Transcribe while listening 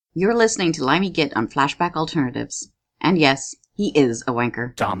You're listening to Limey Git on Flashback Alternatives. And yes, he is a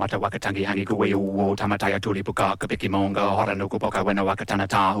wanker. Tamata wakatangi hangi kuweu tamataya tuli puka kapiki monga hora nuku poka wena wakatana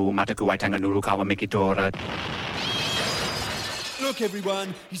tahu mataku waitanga nuru kawa mikitora. Look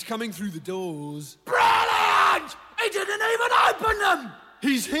everyone, he's coming through the doors. Brilliant! He didn't even open them!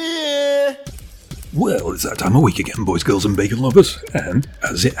 He's here! Well, it's that time of week again, boys, girls and bacon lovers, and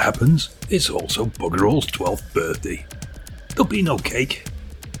as it happens, it's also Bugger All's 12th birthday. There'll be no cake,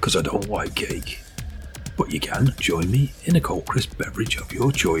 because I don't like cake. But you can join me in a cold crisp beverage of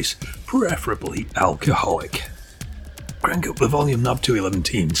your choice, preferably alcoholic. Crank up the volume knob to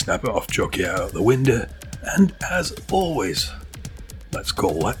 11, snap it off, chuck it out the window, and as always, let's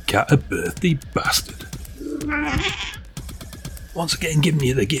call that cat a birthday bastard. Once again giving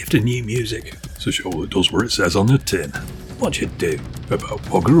you the gift of new music, so sure it does what it says on the tin. What you do about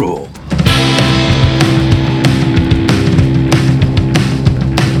Bugger All.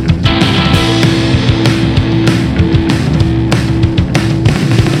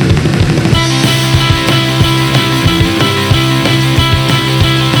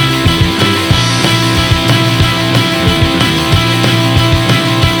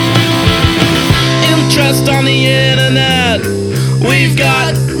 Interest on the internet, we've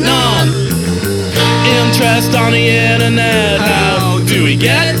got none. Interest on the internet, how do we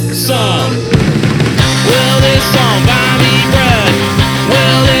get some? Will this song buy me bread?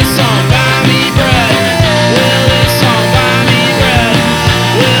 Will this song buy me bread? Will this song buy me bread?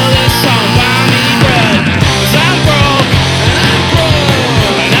 Will this song buy me bread? 'Cause I'm broke,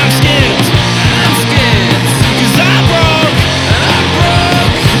 and I'm skint, 'cause I'm broke,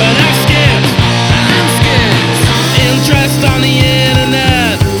 and I'm skint. Interest on the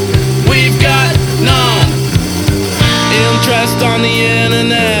internet, we've got none. Interest on the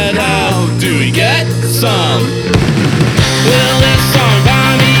internet, how do we get some? Will this song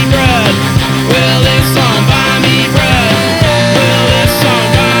buy me bread? Will this song buy me bread? Will this song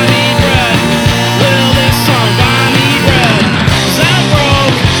buy me bread? Will this song buy me bread? 'Cause I'm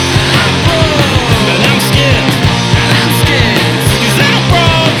broke, and I'm skint, 'cause I'm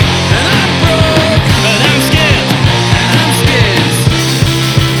broke, and I'm skint.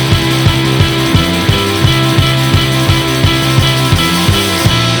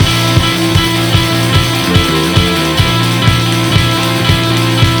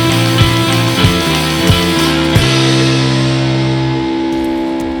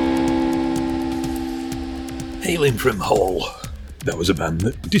 Hailing from Hull, that was a band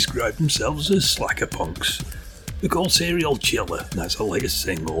that described themselves as slacker punks. They're called Serial Chiller, and that's the latest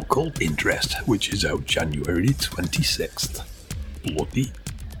single called Interest, which is out January 26th. Bloody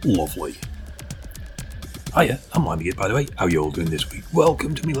lovely. Hiya, I'm Limey Git, by the way. How you all doing this week?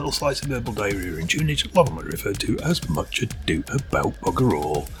 Welcome to me little slice of verbal diarrhea in tunage, lovingly referred to as Much Ado About Bugger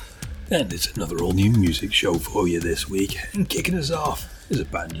All. And it's another all new music show for you this week, and kicking us off is a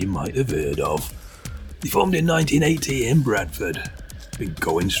band you might have heard of. They formed in 1980 in Bradford. Been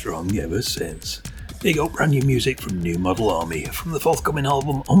going strong ever since. Big up brand new music from New Model Army from the forthcoming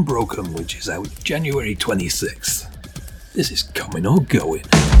album Unbroken, which is out January 26th. This is Coming or Going.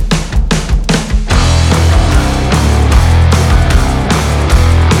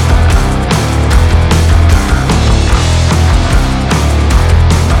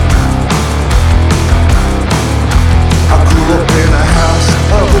 I grew up in a house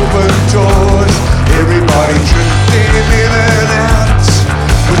of open doors, everybody drifting in and out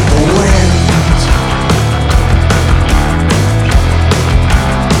with the wind.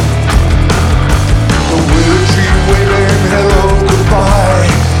 The willow tree waving hello goodbye,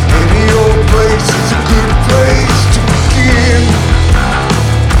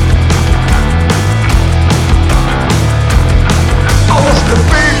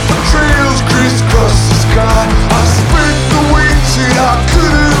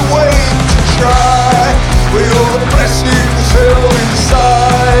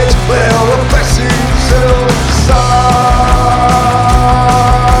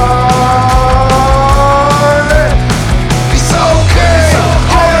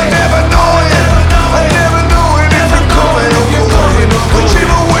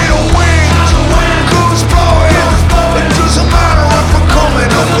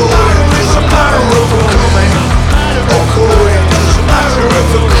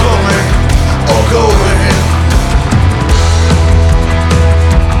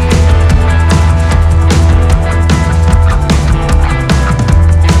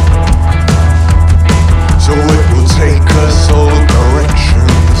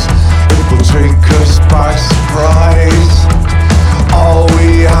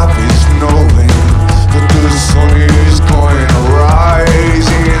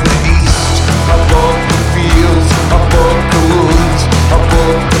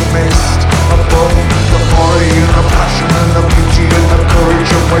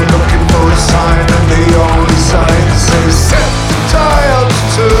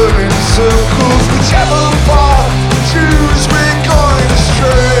 whichever path we choose, we're going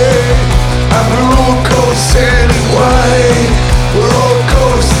astray. And we're all ghosts anyway. We're all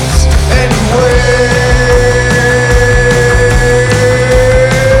ghosts anyway.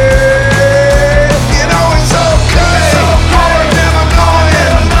 You know it's okay.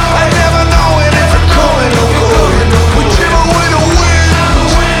 I never knowing if we're coming or going. Whichever way the wind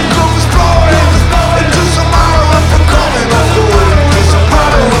comes blowing, it doesn't matter if we're coming or going. It doesn't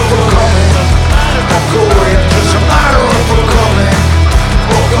matter if we're coming or going. It doesn't matter if we're coming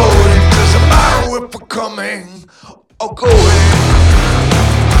or going. It doesn't matter if we're coming or going.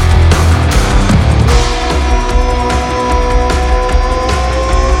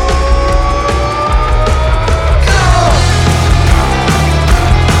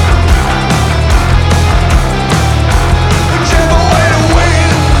 Whichever way the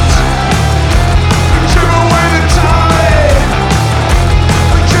wind, whichever way the tide,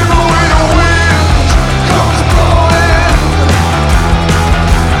 whichever way the wind comes blowing.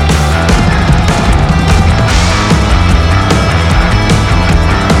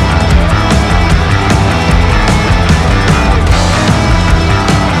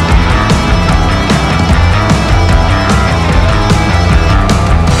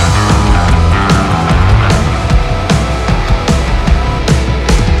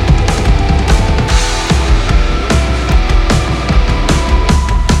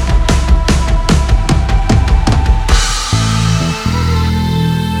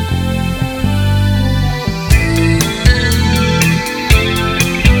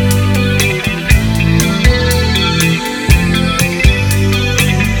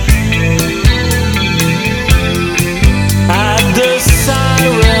 At the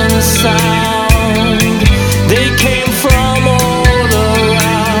siren sound, they came from all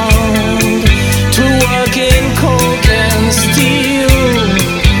around to work in coke and steel,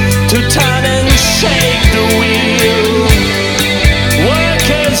 to turn and shake the wheel.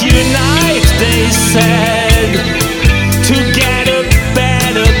 Workers unite, they said, to get a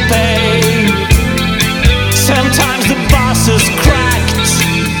better pay. Sometimes the bosses cracked,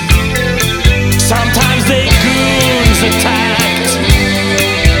 sometimes they goons attacked.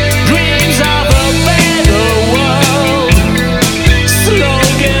 Dreams of a better world,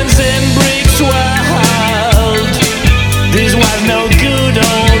 slogans and bricks were hurled. This was no good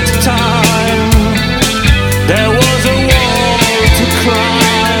old time. There was a wall to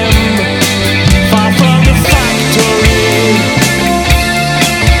climb, far from the factory,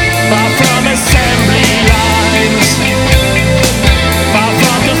 far from assembly lines, far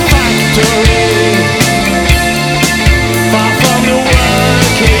from the factory, far from the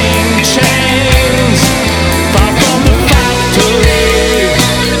working chains, far from the factory,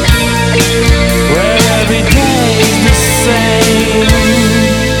 where every day is the same.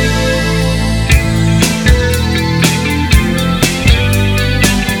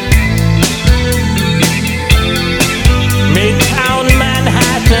 Midtown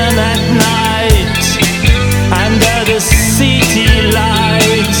Manhattan at night, under the city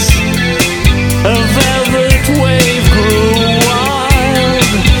lights,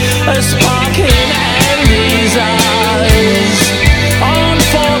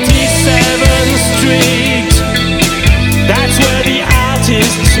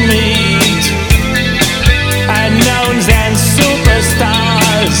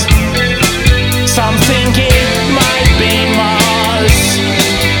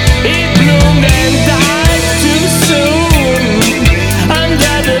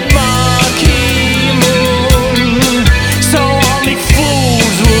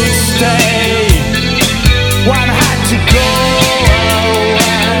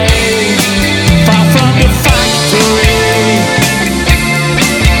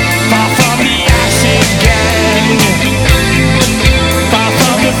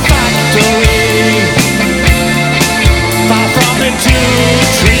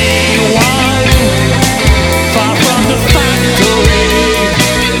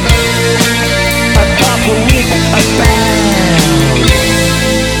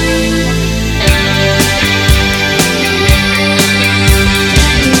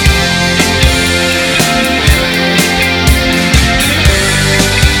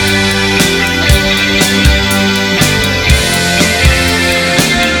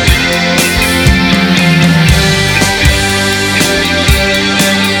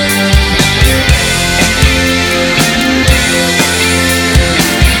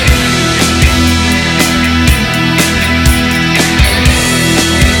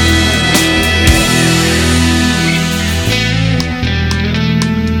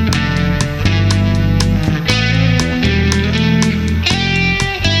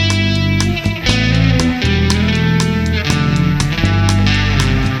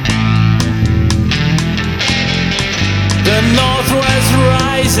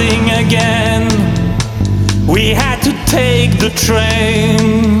 rising again. We had to take the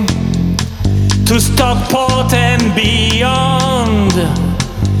train to Stockport and beyond,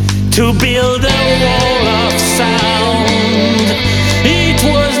 to build a wall of sound. It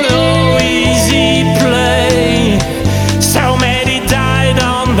was no easy play, so many died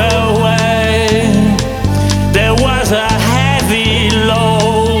on the way. There was a heavy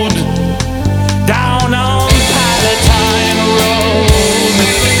load down on Palatine Road.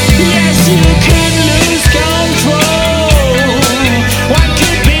 Yes, you could lose control. One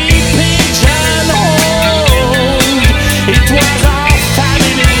could be pigeonholed. It was our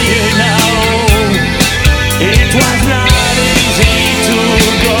family, you know. It was not easy to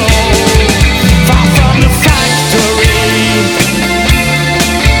go far from the factory,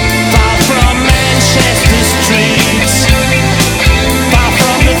 far from Manchester streets, far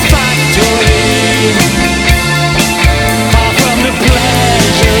from the factory, far from the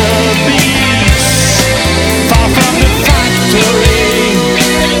pleasure beats, far from the factory.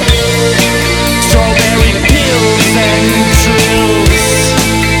 Strawberry pills and trills.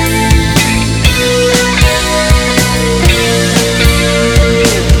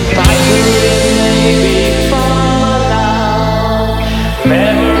 Factories may be far now,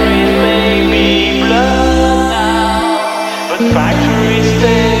 memories may be blurred now, but factories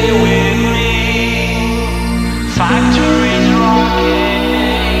stay with me. Factories rocking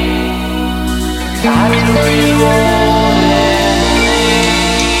me. Factories rolling me.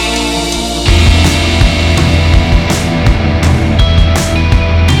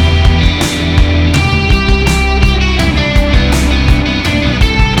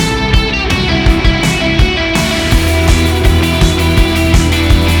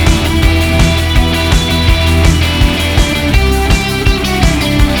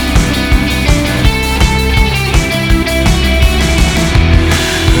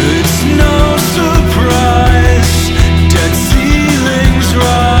 It's no surprise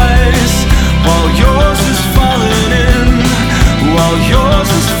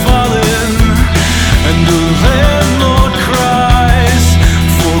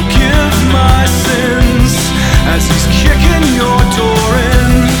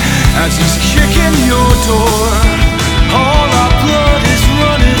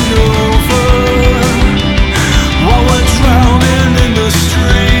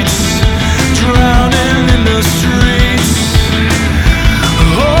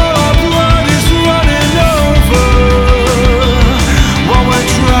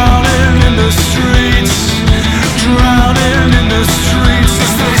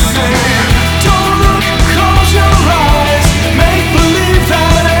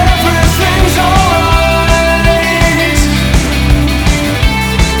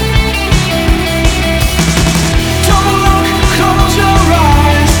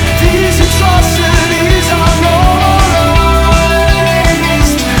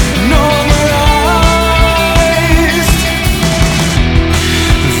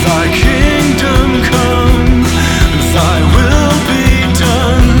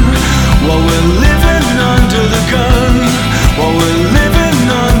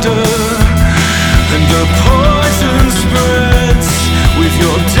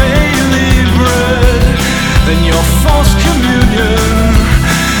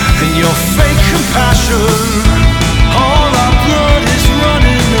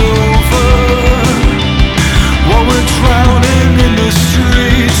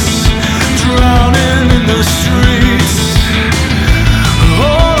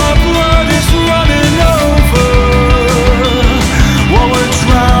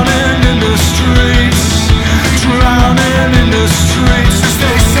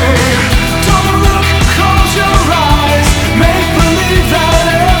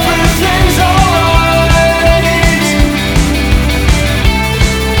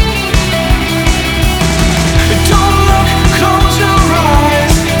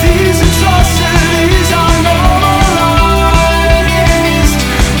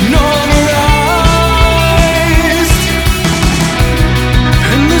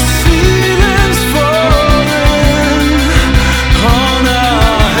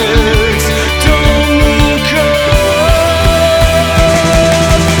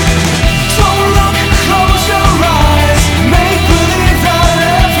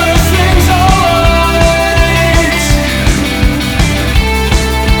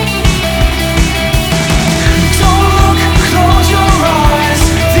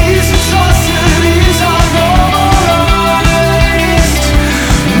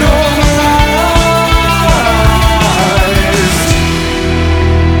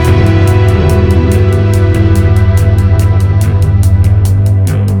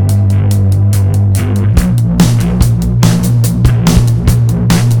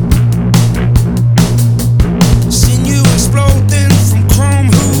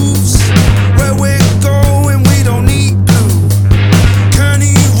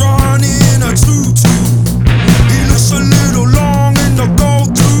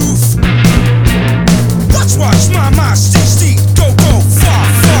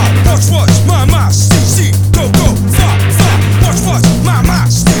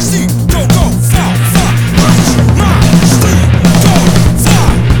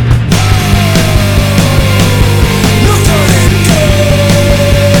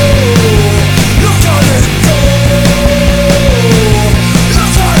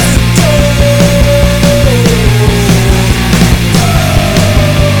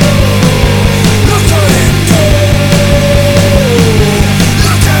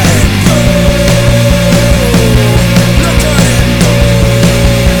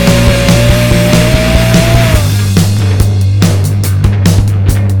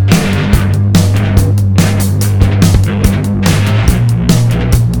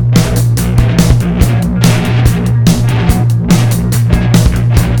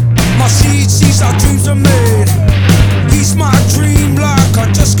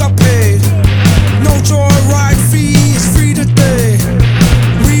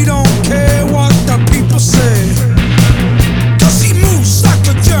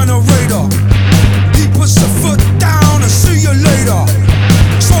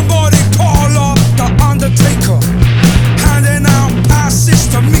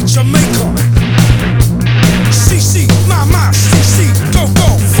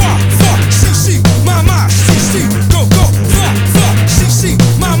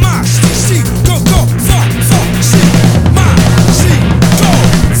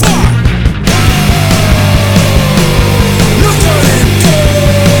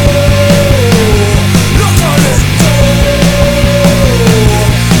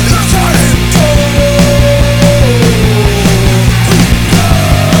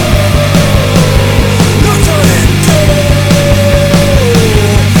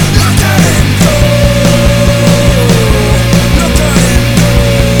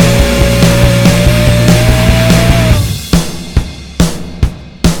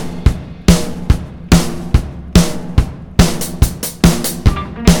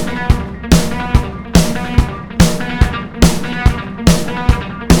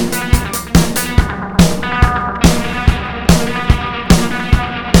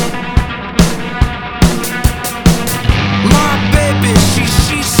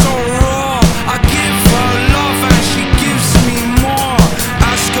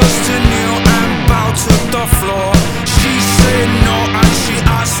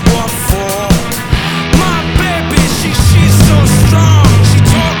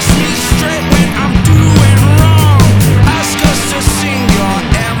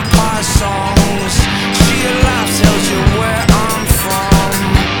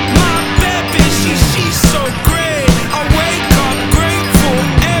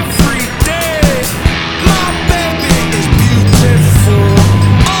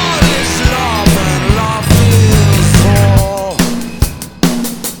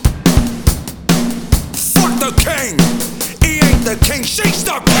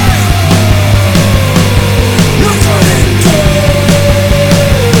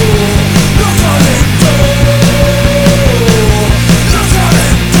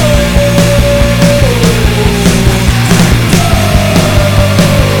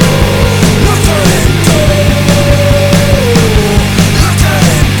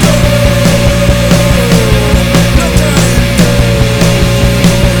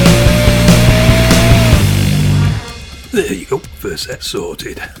go, first set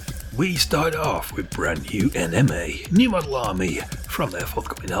sorted. We start off with brand new NMA, New Model Army, from their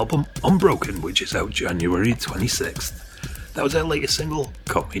forthcoming album Unbroken, which is out January 26th. That was their latest single,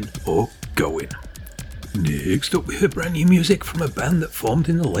 Coming or Going. Next up we heard brand new music from a band that formed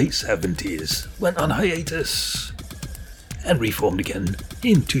in the late 70s, went on hiatus, and reformed again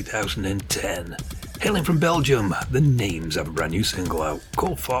in 2010. Hailing from Belgium, the Names have a brand new single out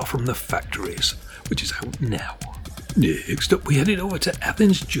called Far From The Factories, which is out now. Next up we headed over to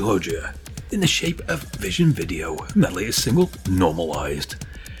Athens, Georgia, in the shape of Vision Video, and their latest single, Normalized.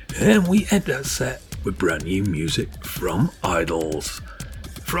 And we end that set with brand new music from Idols,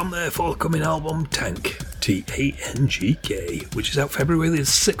 from their forthcoming album Tank, T-A-N-G-K, which is out February the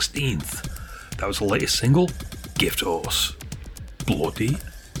 16th. That was the latest single, Gift Horse. Bloody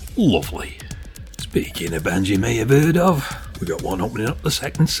lovely. Speaking of bands you may have heard of, we got one opening up the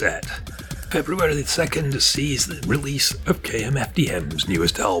second set. February the 2nd sees the release of KMFDM's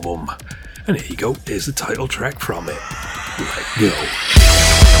newest album. And here you go, here's the title track from it. Let Go.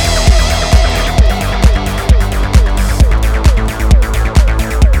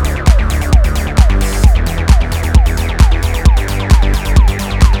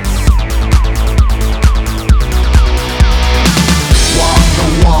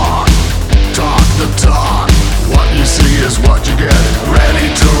 What you get, ready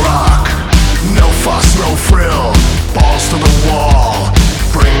to rock. No fuss, no frill, balls to the wall.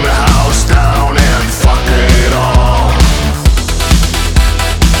 Bring the house down and fuck it all.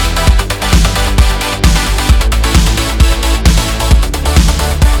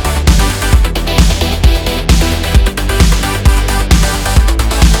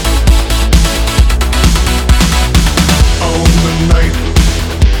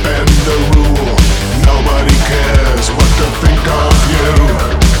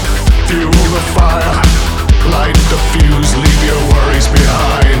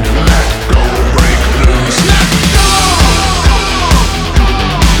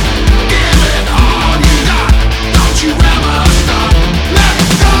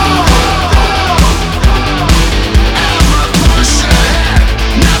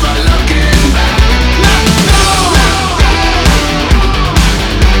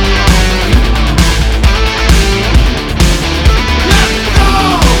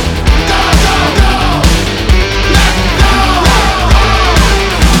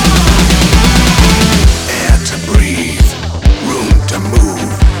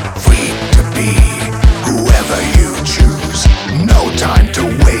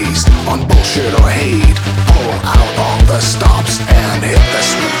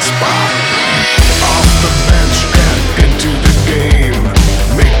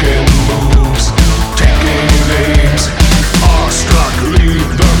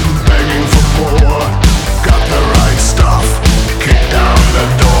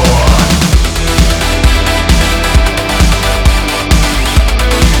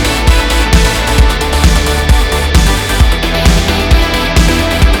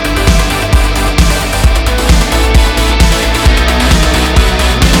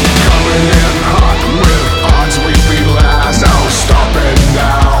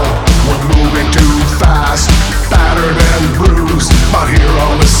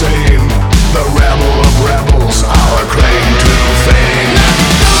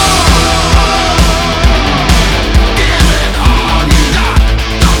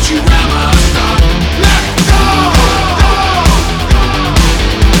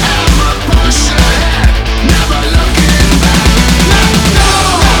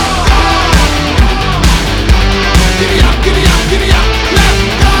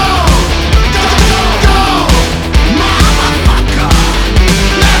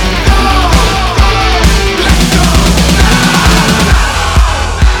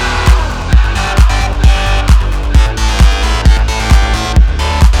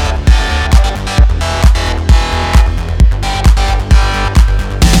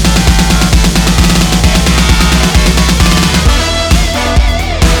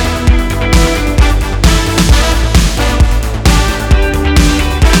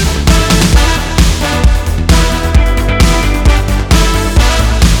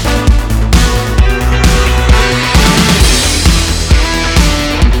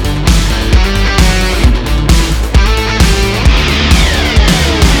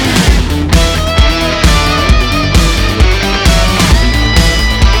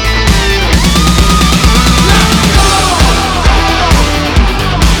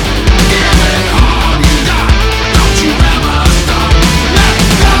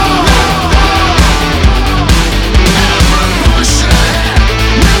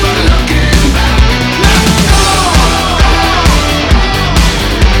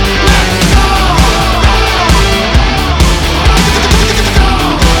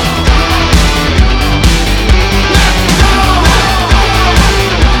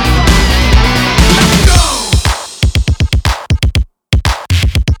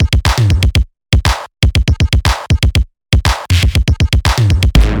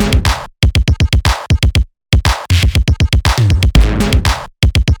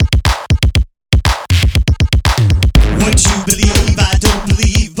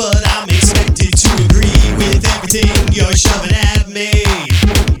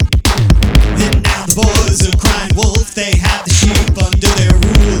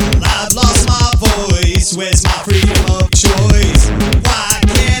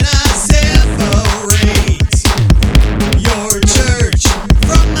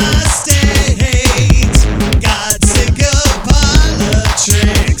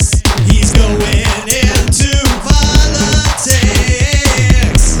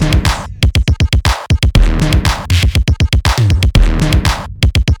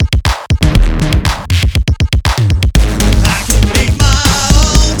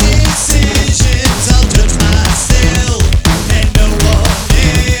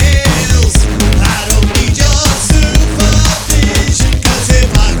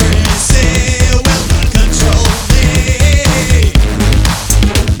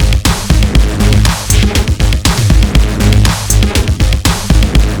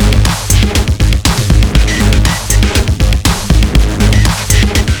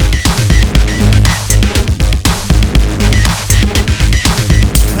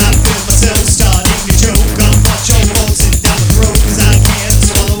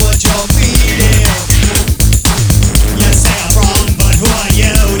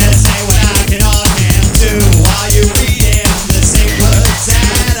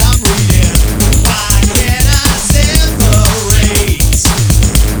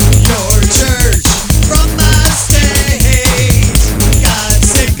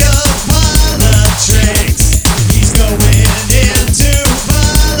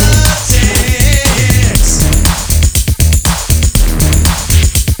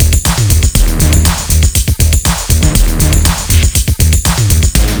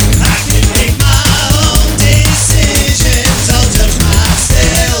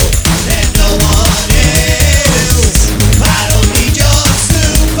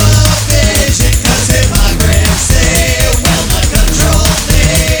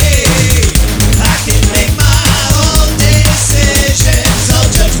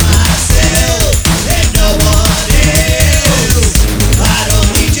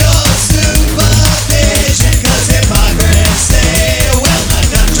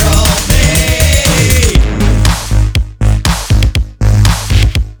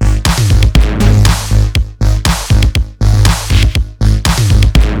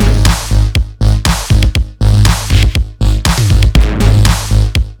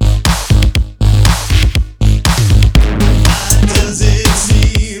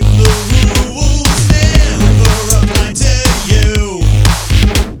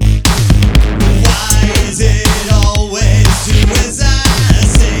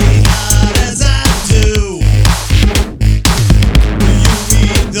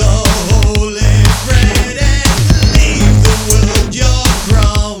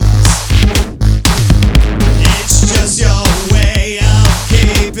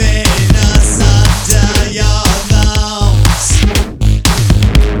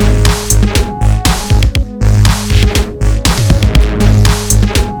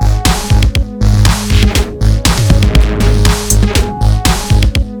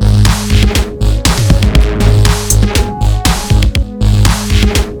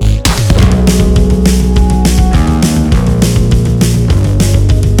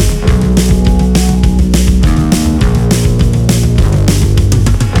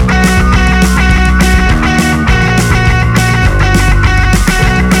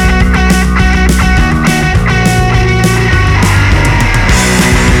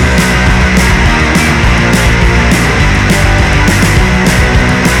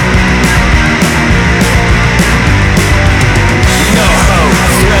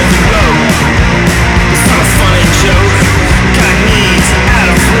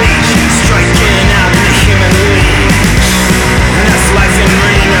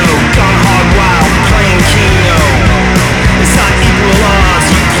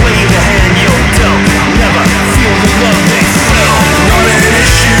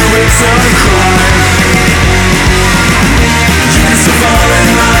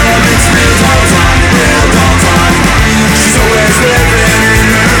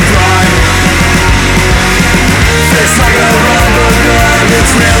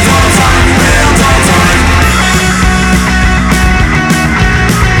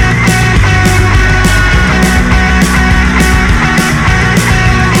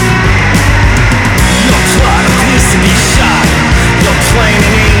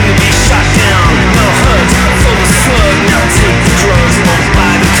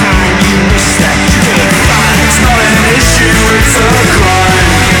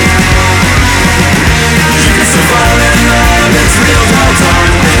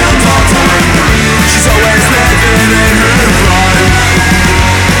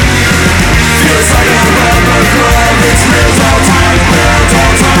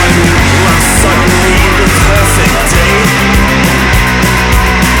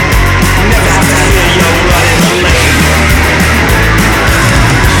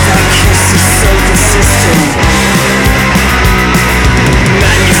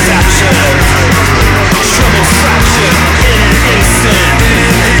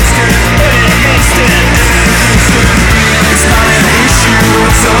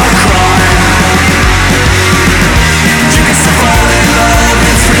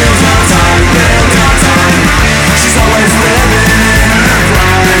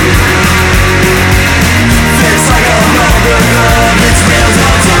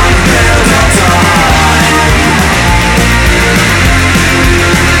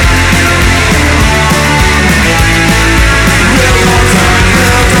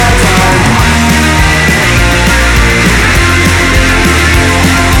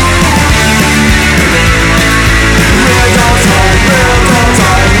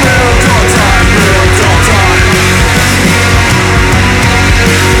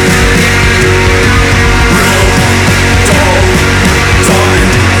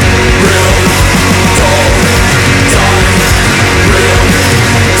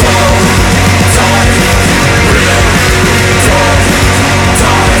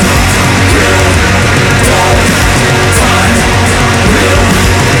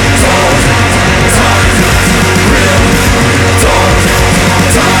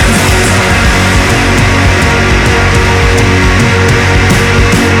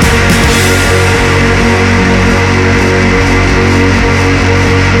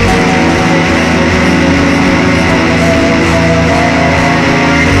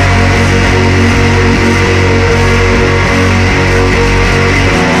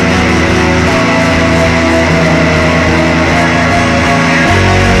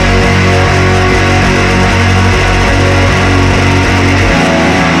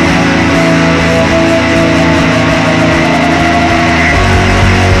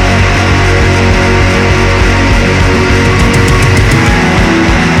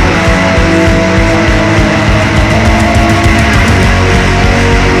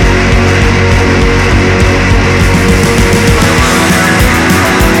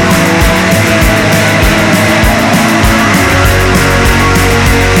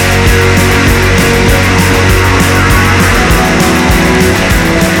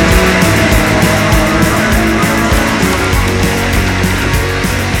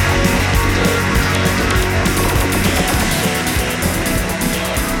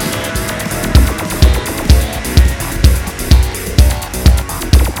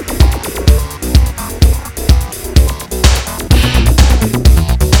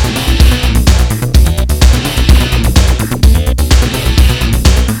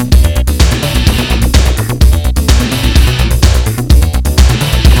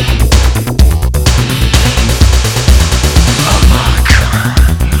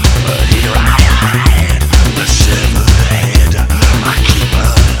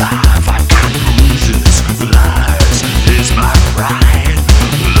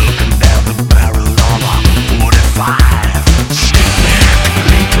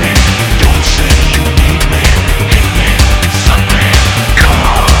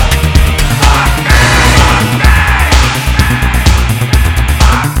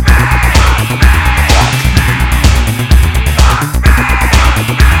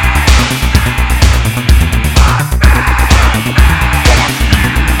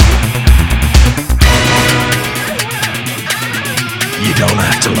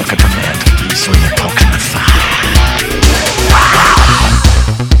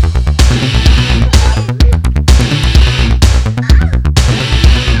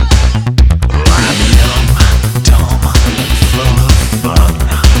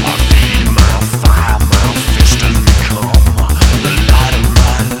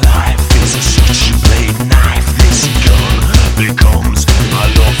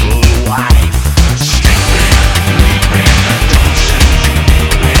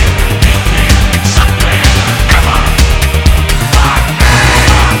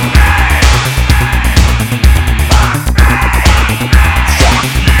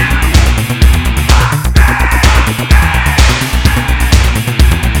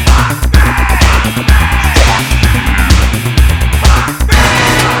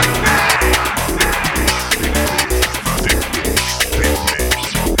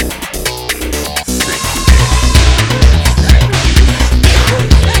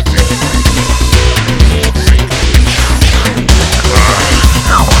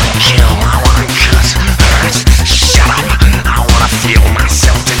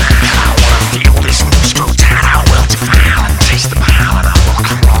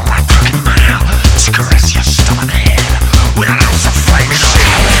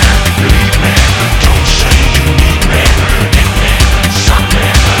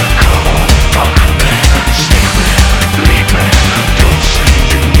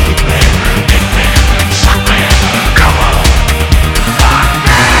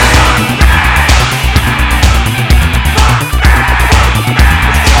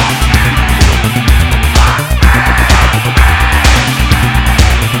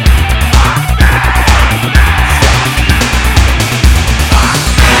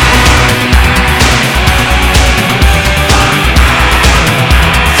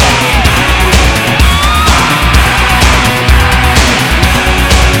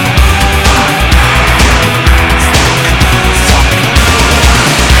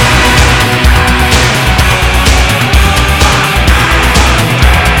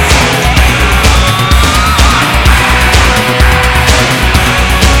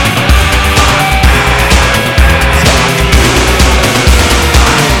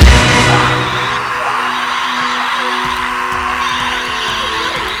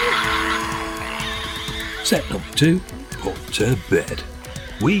 Set number 2, Put to Bed.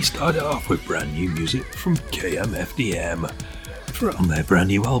 We started off with brand new music from KMFDM from their brand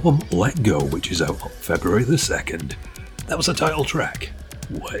new album Let Go, which is out on February the 2nd. That was the title track,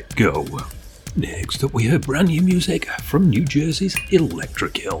 Let Go. Next up we heard brand new music from New Jersey's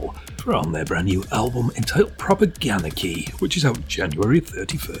Electric Hill from their brand new album entitled Propaganda Key, which is out January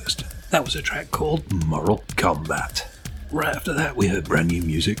 31st. That was a track called Moral Combat. Right after that we heard brand new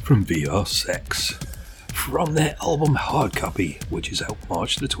music from VR Sex from their album Hard Copy, which is out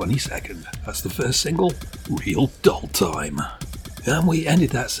March the 22nd. That's the first single, Real Doll Time. And we ended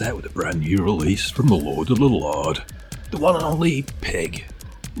that set with a brand new release from the Lord of the Lord, the one and only Pig.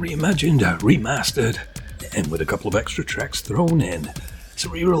 Reimagined, remastered, and with a couple of extra tracks thrown in. It's a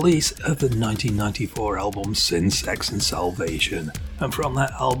re-release of the 1994 album Sin, Sex and Salvation, and from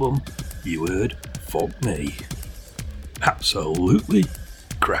that album you heard Fuck Me. Absolutely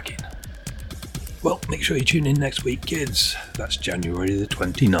cracking. Well, make sure you tune in next week, kids. That's January the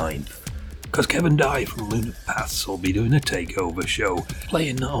 29th. Because Kevin Dye from Lunar Paths will be doing a takeover show,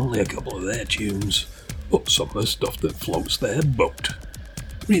 playing not only a couple of their tunes, but some of the stuff that floats their boat.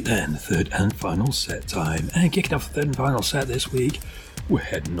 Right then, third and final set time, and kicking off the third and final set this week, we're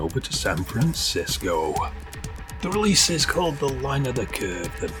heading over to San Francisco. The release is called The Line of the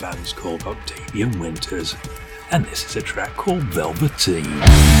Curve, the band's called Octavian Winters, and this is a track called Velveteen.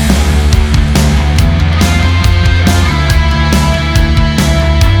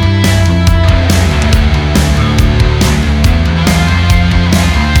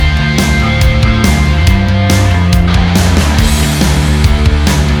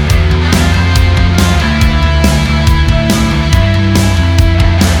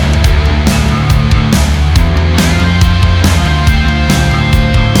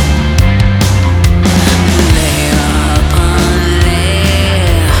 Lay up on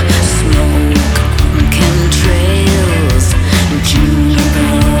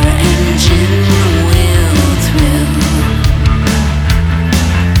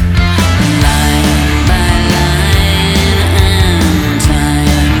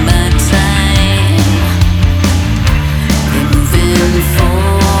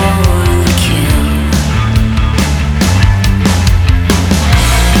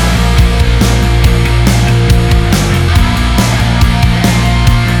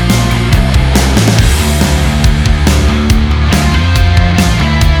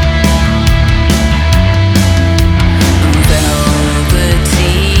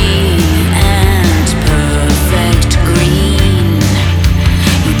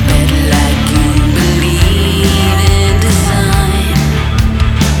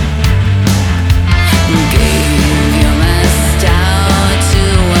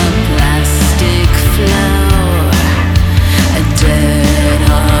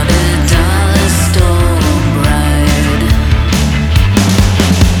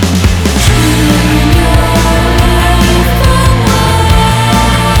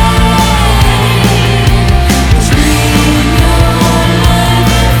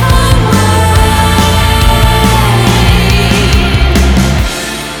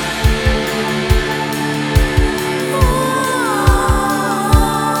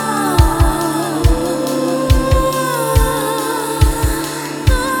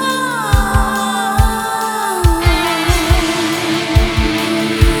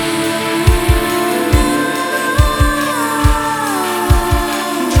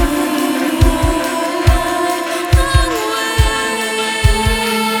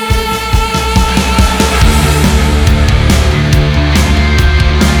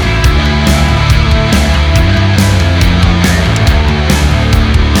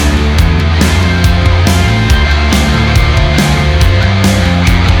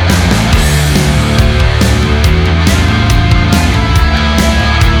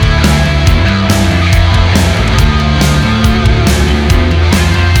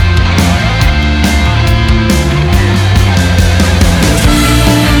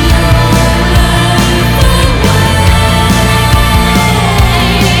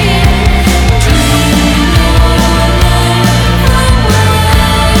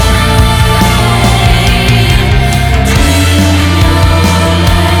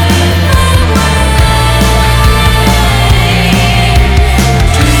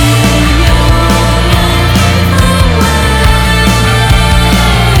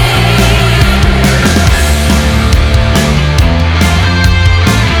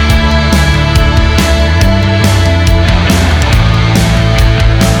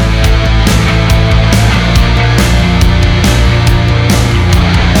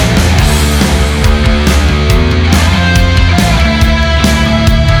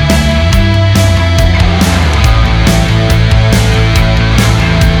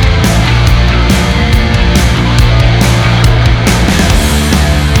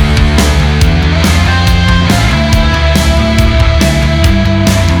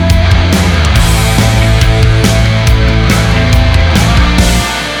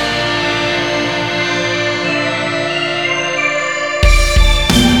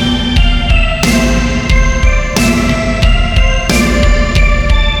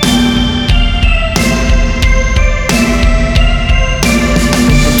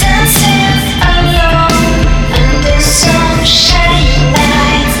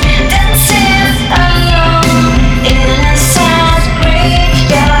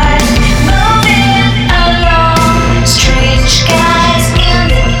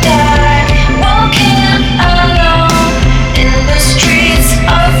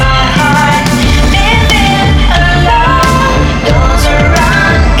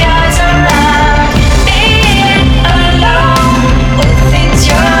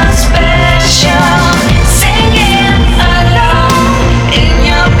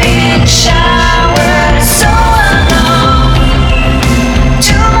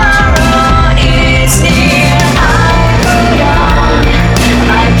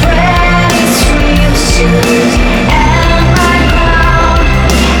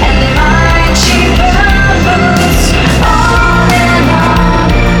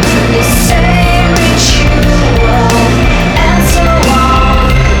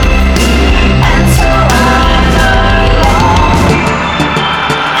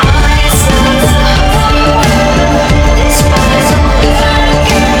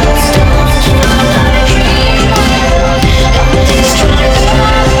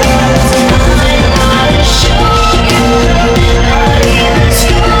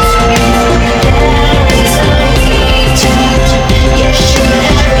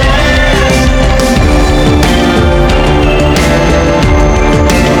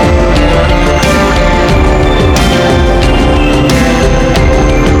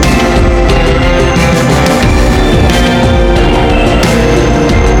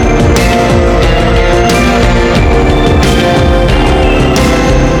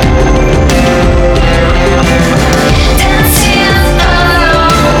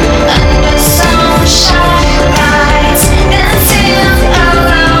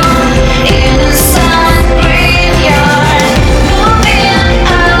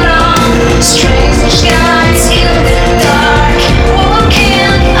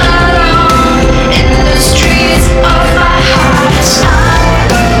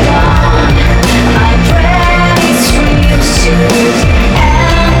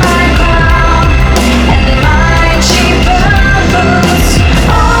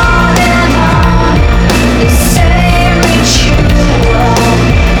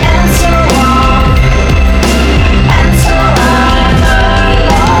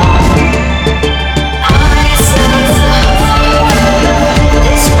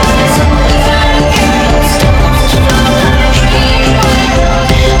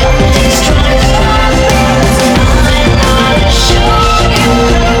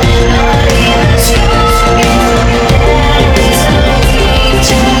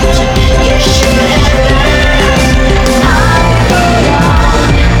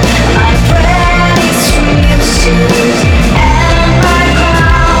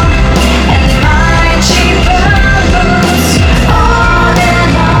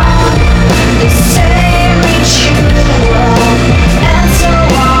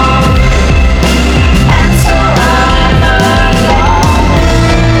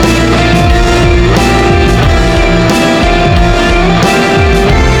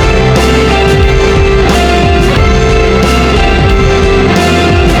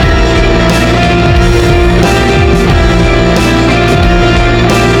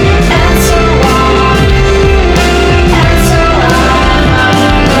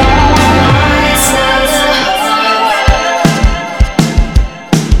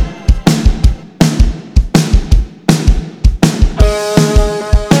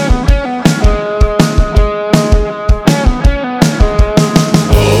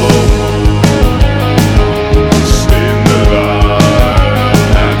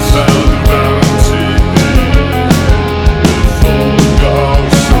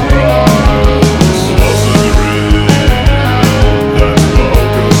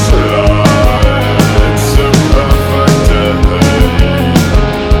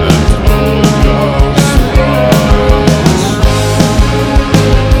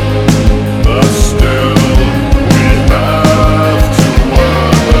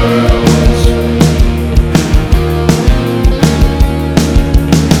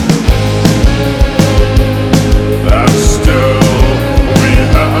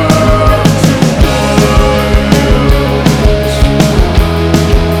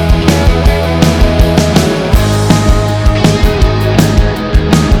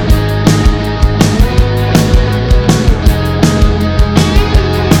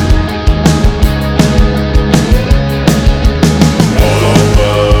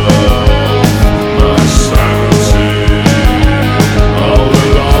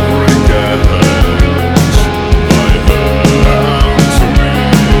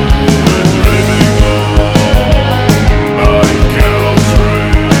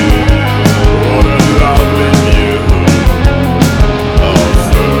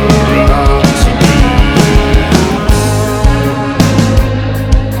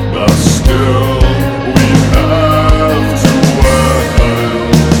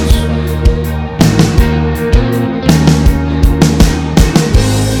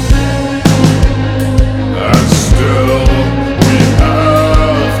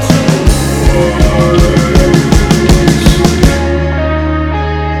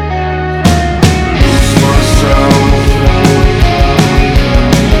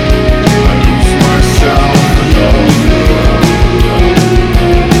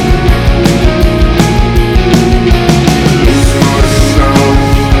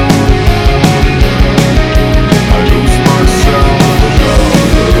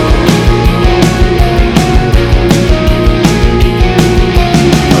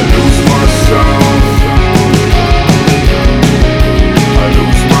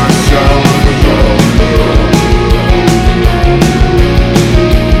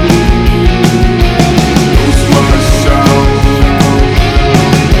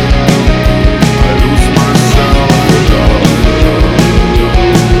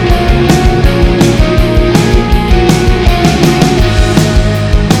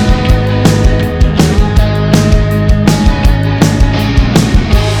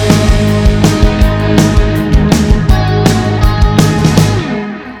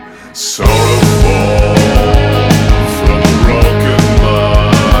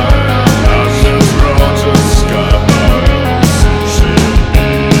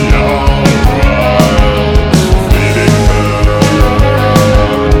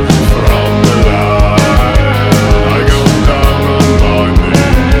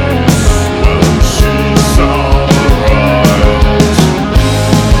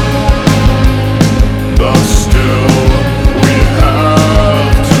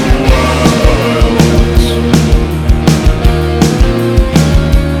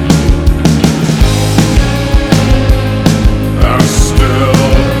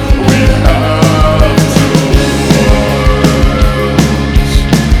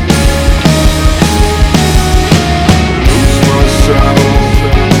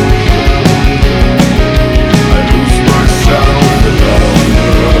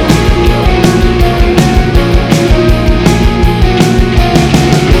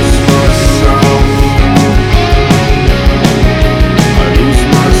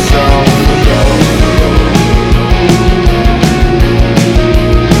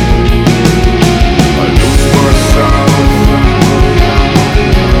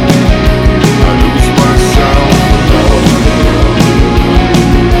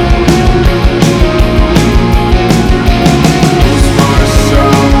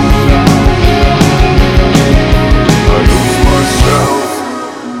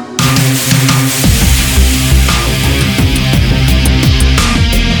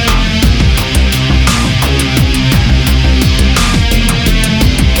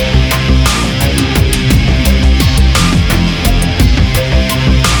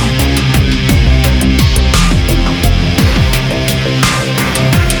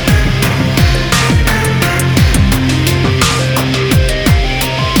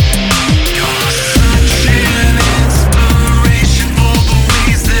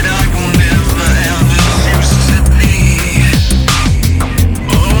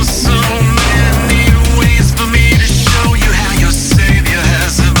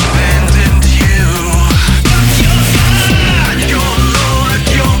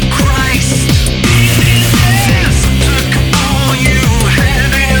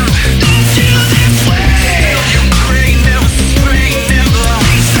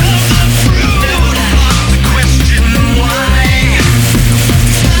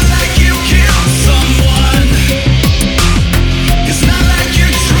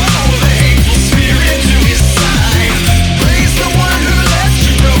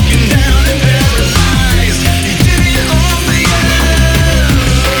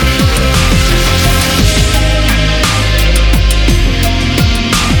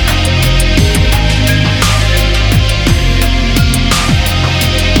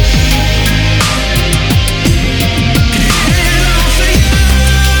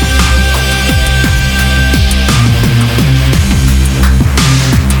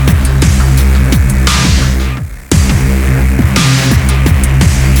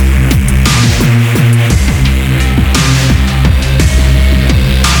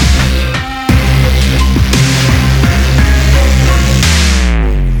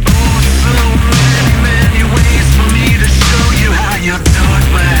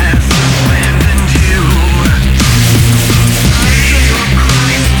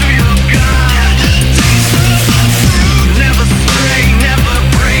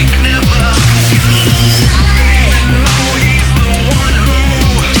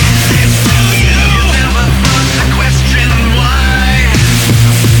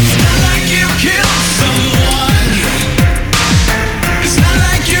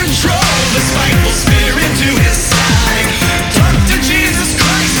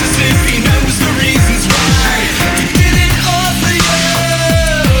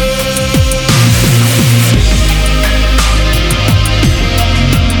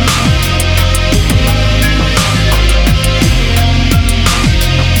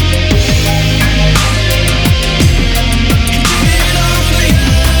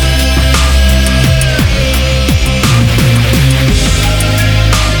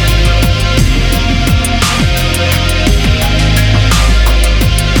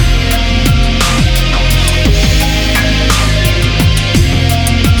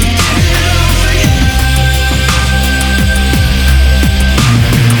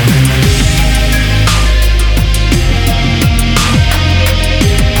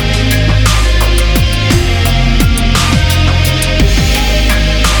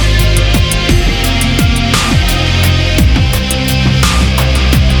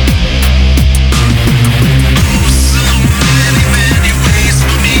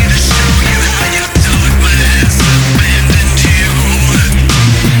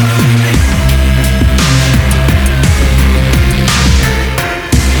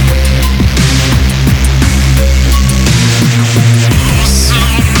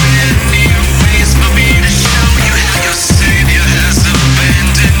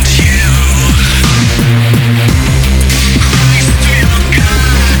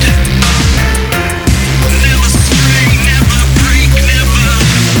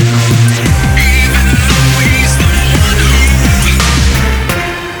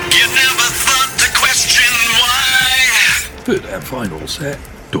set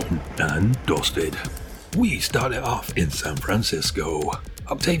done and dusted. We started off in San Francisco.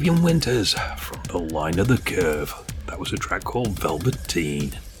 Octavian Winters from The Line of the Curve. That was a track called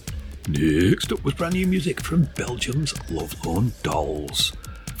Velveteen. Next up was brand new music from Belgium's Lovelorn Dolls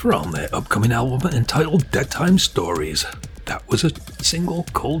from their upcoming album entitled Dead Time Stories. That was a single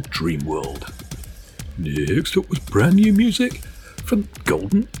called Dream World. Next up was brand new music from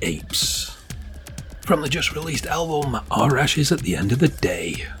Golden Apes from the just released album Our Ashes at the End of the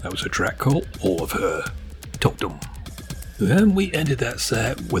Day. That was a track called All of Her. Totem. Then we ended that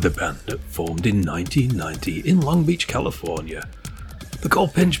set with a band that formed in 1990 in Long Beach, California. They're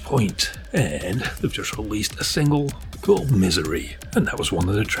called Pinch Point, and they've just released a single called Misery, and that was one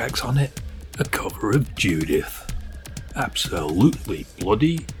of the tracks on it, a cover of Judith. Absolutely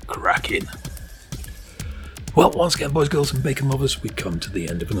bloody cracking. Well, once again, boys, girls and bacon lovers, we come to the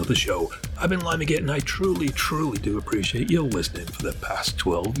end of another show. I've been Limey and I truly do appreciate you listening for the past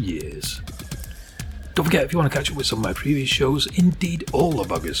 12 years. Don't forget, if you want to catch up with some of my previous shows, indeed all the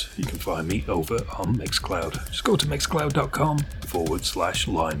buggers, you can find me over on Mixcloud. Just go to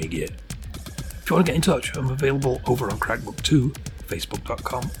mixcloud.com/LimeyGit. If you want to get in touch, I'm available over on Crackbook2,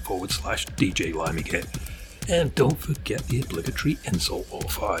 facebook.com/DJ LimeyGit. And don't forget the obligatory insult or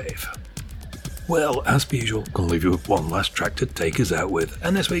 5. Well, as per usual, I'm going to leave you with one last track to take us out with,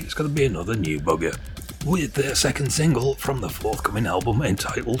 and this week it's going to be another new bugger, with their second single from the forthcoming album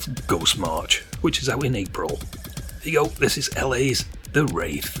entitled Ghost March, which is out in April. There you go, this is LA's The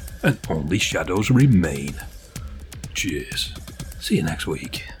Wraith, and Only Shadows Remain. Cheers. See you next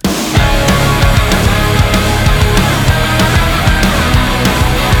week.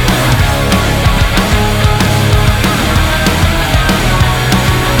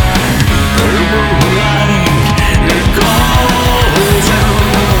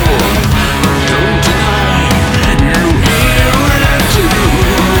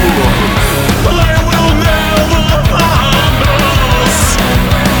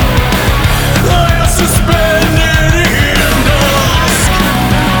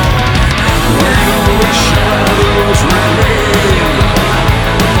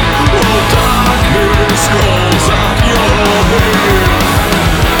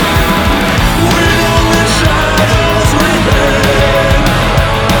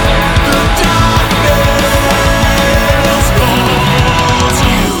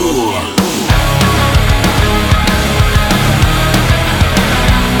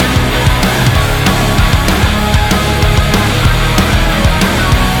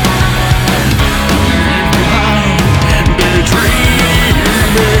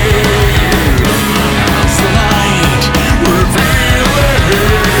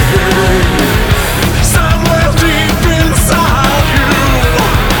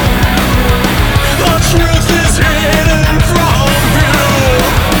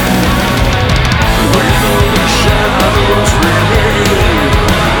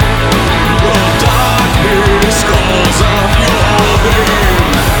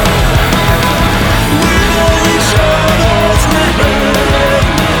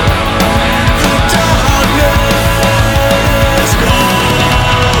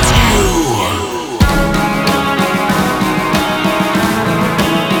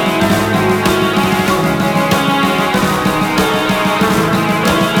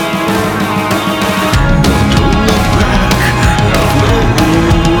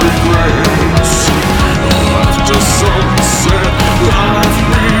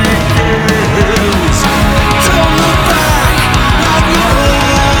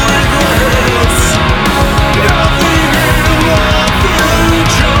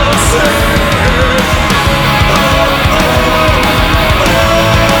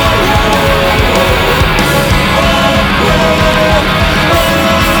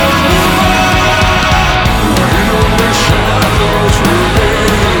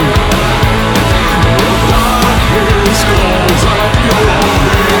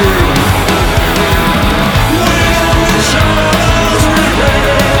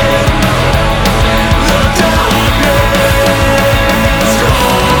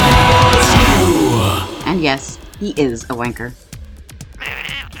 He is a wanker.